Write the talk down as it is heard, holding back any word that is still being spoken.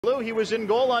Blue, he was in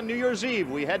goal on New Year's Eve.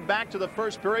 We head back to the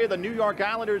first period. The New York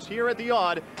Islanders here at the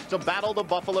Odd to battle the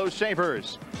Buffalo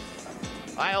Sabres.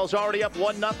 Isles already up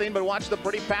 1-0, but watch the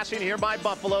pretty passing here by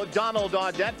Buffalo. Donald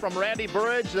Audette from Randy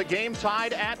Burridge. The game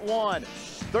tied at 1.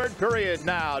 Third period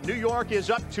now. New York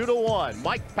is up 2-1.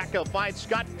 Mike Pekka finds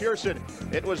Scott Pearson.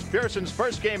 It was Pearson's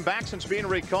first game back since being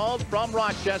recalled from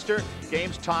Rochester.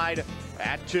 Game's tied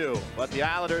at 2. But the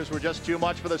Islanders were just too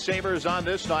much for the Sabres on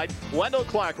this night. Wendell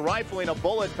Clark rifling a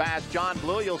bullet past John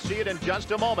Blue. You'll see it in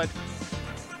just a moment.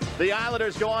 The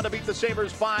Islanders go on to beat the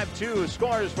Sabres 5-2.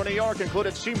 Scores for New York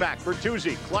included Seamack,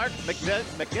 Bertuzzi, Clark,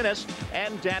 McInnes,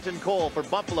 and Danton Cole. For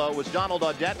Buffalo was Donald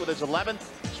Audette with his 11th.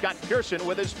 Scott Pearson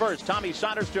with his first. Tommy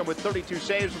Soderstrom with 32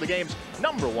 saves for the game's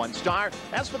 #1 star.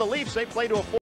 As for the Leafs, they play to a